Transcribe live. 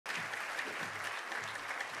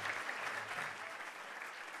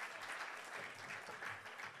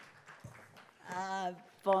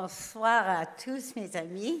Bonsoir à tous mes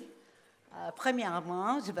amis.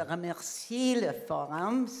 Premièrement, je veux remercier le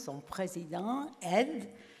Forum, son président, Ed,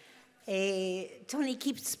 et ton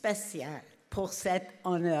équipe spéciale pour cet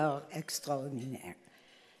honneur extraordinaire.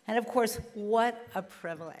 And of course, what a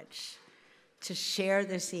privilege to share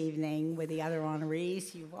this evening with the other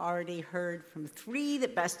honorees. You've already heard from three, the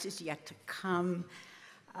best is yet to come.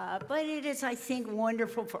 But it is, I think,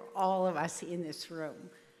 wonderful for all of us in this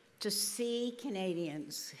room to see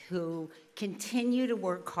Canadians who continue to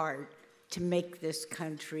work hard to make this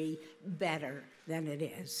country better than it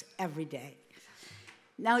is every day.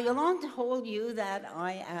 Now, Yolande told you that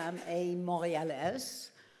I am a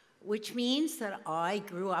Montréalaise, which means that I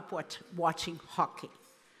grew up watching hockey.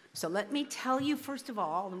 So let me tell you, first of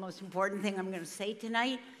all, the most important thing I'm going to say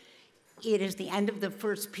tonight. It is the end of the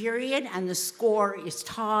first period, and the score is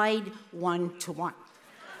tied 1-1.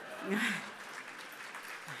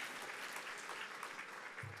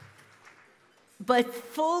 But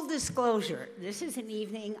full disclosure, this is an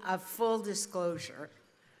evening of full disclosure.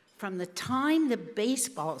 From the time the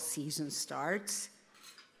baseball season starts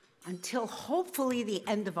until hopefully the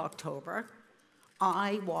end of October,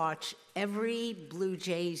 I watch every Blue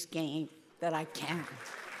Jays game that I can.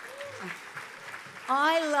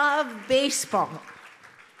 I love baseball.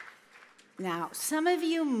 Now, some of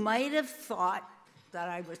you might have thought that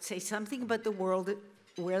I would say something about the world,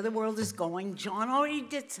 where the world is going. John already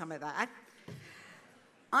did some of that.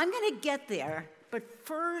 I'm going to get there, but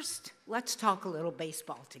first, let's talk a little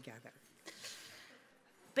baseball together.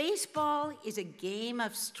 Baseball is a game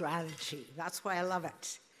of strategy. That's why I love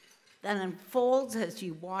it. That unfolds as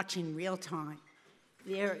you watch in real time.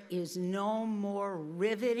 There is no more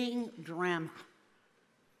riveting drama.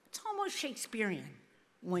 It's almost Shakespearean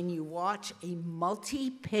when you watch a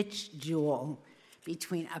multi-pitch duel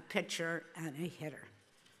between a pitcher and a hitter.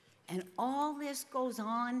 And all this goes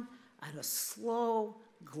on at a slow,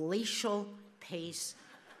 glacial pace,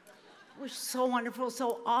 which is so wonderful.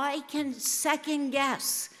 So I can second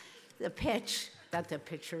guess the pitch that the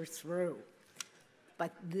pitcher threw.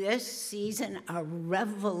 But this season, a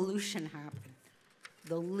revolution happened.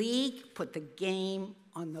 The league put the game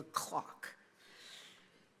on the clock.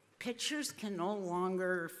 Pitchers can no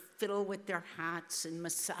longer fiddle with their hats and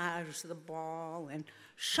massage the ball and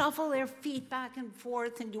shuffle their feet back and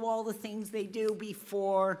forth and do all the things they do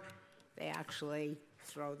before they actually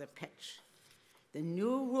throw the pitch. The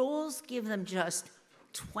new rules give them just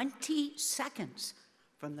 20 seconds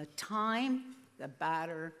from the time the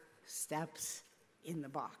batter steps in the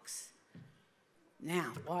box.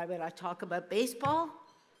 Now, why would I talk about baseball?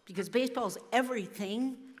 Because baseball is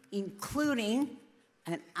everything, including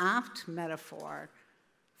an apt metaphor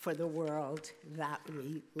for the world that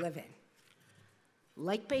we live in.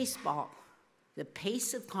 Like baseball, the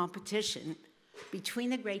pace of competition between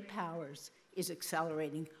the great powers is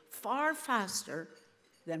accelerating far faster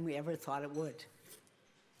than we ever thought it would.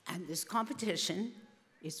 And this competition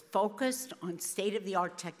is focused on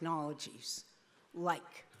state-of-the-art technologies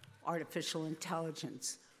like artificial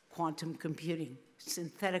intelligence, quantum computing,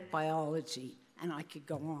 synthetic biology, and I could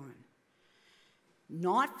go on.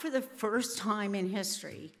 Not for the first time in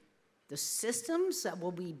history, the systems that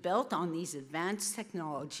will be built on these advanced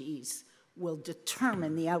technologies will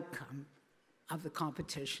determine the outcome of the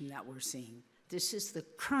competition that we're seeing. This is the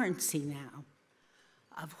currency now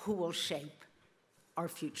of who will shape our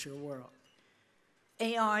future world.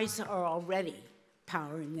 AIs are already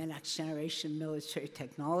powering the next generation military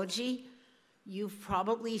technology. You've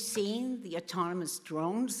probably seen the autonomous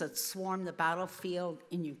drones that swarm the battlefield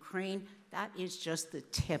in Ukraine. That is just the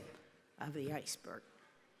tip of the iceberg.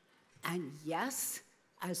 And yes,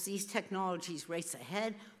 as these technologies race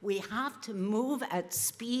ahead, we have to move at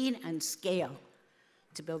speed and scale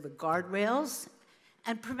to build the guardrails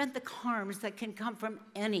and prevent the harms that can come from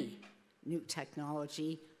any new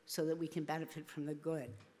technology so that we can benefit from the good.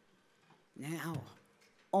 Now,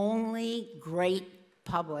 only great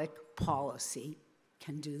public policy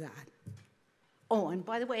can do that. Oh, and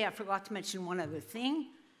by the way, I forgot to mention one other thing.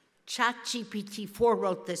 ChatGPT-4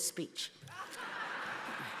 wrote this speech.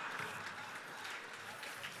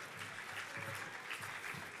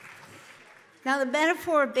 Now, the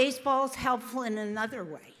metaphor of baseball is helpful in another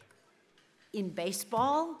way. In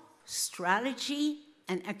baseball, strategy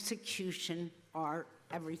and execution are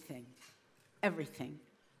everything, everything.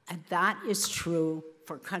 And that is true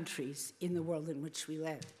for countries in the world in which we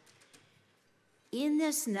live. In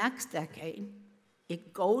this next decade,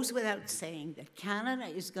 it goes without saying that Canada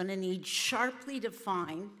is going to need sharply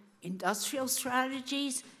defined industrial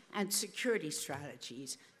strategies and security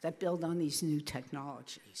strategies that build on these new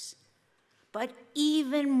technologies. But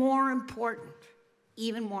even more important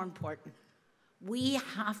even more important. We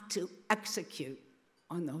have to execute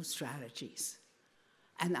on those strategies.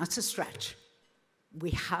 And that's a stretch.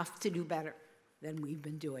 We have to do better than we've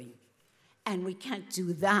been doing. And we can't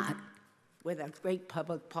do that without great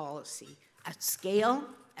public policy at scale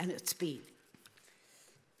and at speed.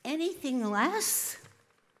 Anything less,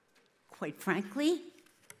 quite frankly,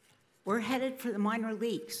 we're headed for the minor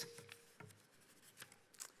leagues.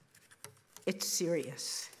 It's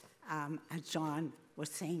serious, as John was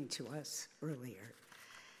saying to us earlier.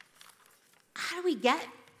 How do we get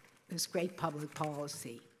this great public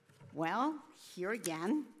policy? Well, here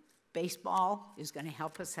again, baseball is going to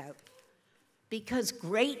help us out. Because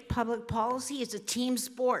great public policy is a team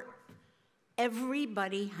sport.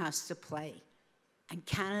 Everybody has to play. And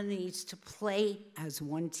Canada needs to play as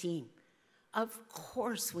one team. Of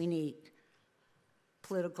course we need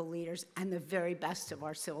political leaders and the very best of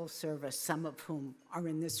our civil service, some of whom are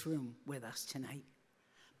in this room with us tonight.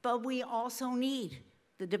 But we also need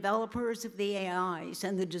the developers of the AIs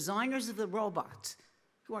and the designers of the robots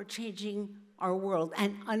who are changing our world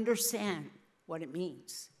and understand what it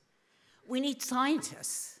means. We need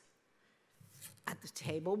scientists at the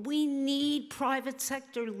table. We need private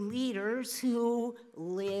sector leaders who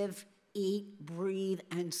live, eat, breathe,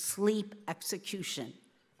 and sleep execution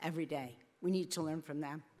every day. We need to learn from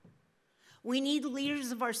them. We need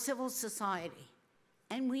leaders of our civil society,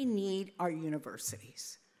 and we need our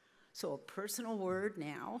universities. So a personal word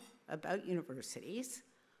now about universities.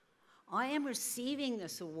 I am receiving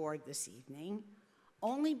this award this evening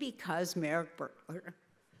only because Merrick Burtler,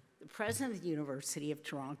 the president of the University of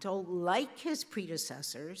Toronto, like his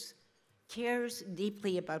predecessors, cares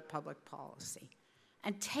deeply about public policy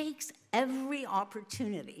and takes every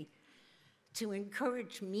opportunity to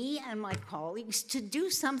encourage me and my colleagues to do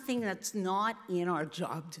something that's not in our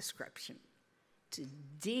job description, to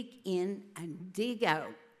dig in and dig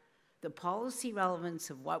out the policy relevance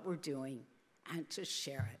of what we're doing and to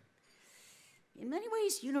share it. In many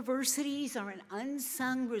ways, universities are an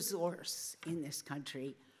unsung resource in this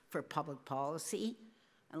country for public policy.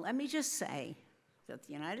 And let me just say that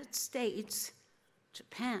the United States,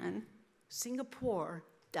 Japan, Singapore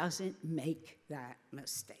doesn't make that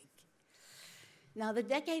mistake. Now, the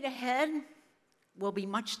decade ahead will be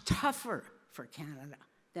much tougher for Canada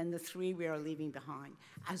than the 3 we are leaving behind,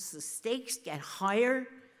 as the stakes get higher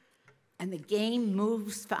and the game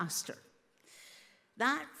moves faster.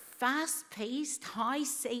 That fast-paced,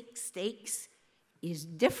 high-stakes is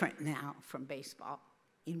different now from baseball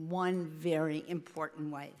in one very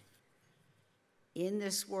important way. In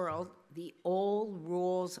this world, the old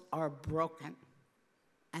rules are broken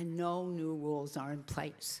and no new rules are in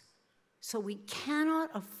place. So we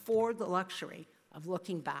cannot afford the luxury of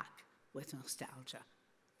looking back with nostalgia.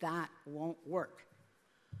 That won't work.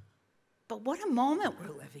 But what a moment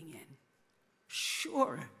we're living in.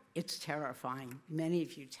 Sure, it's terrifying. Many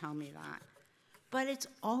of you tell me that. But it's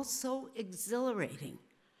also exhilarating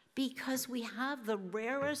because we have the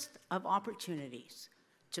rarest of opportunities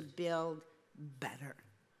to build better.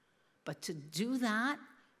 But to do that,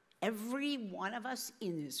 every one of us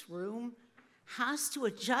in this room has to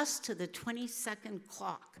adjust to the 20-second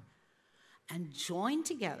clock and join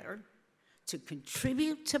together to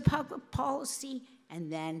contribute to public policy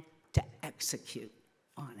and then to execute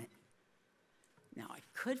on it. Now, I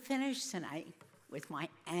could finish tonight with my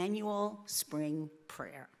annual spring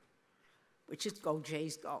prayer, which is Go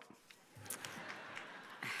Jays Go.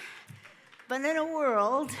 But in a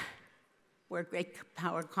world where great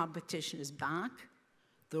power competition is back,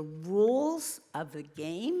 the rules of the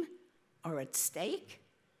game are at stake,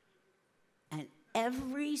 and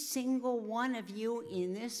every single one of you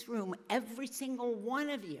in this room, every single one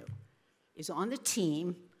of you is on the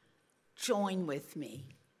team. Join with me.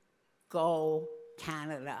 Go,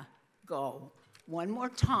 Canada, go. One more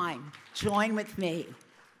time, join with me.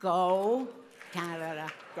 Go, Canada,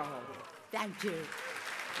 go. Thank you.